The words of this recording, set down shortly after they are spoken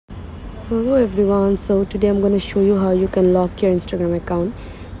Hello everyone, so today I'm going to show you how you can lock your Instagram account.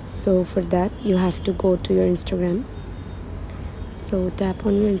 So for that you have to go to your Instagram. So tap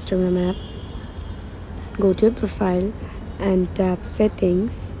on your Instagram app, go to your profile and tap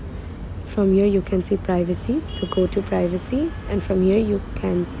settings. From here you can see privacy, so go to privacy, and from here you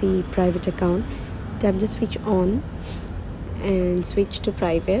can see private account. Tap the switch on and switch to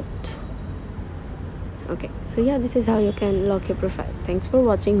private. Okay, so yeah, this is how you can lock your profile. Thanks for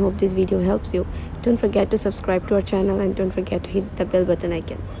watching. Hope this video helps you. Don't forget to subscribe to our channel and don't forget to hit the bell button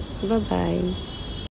icon. Bye bye.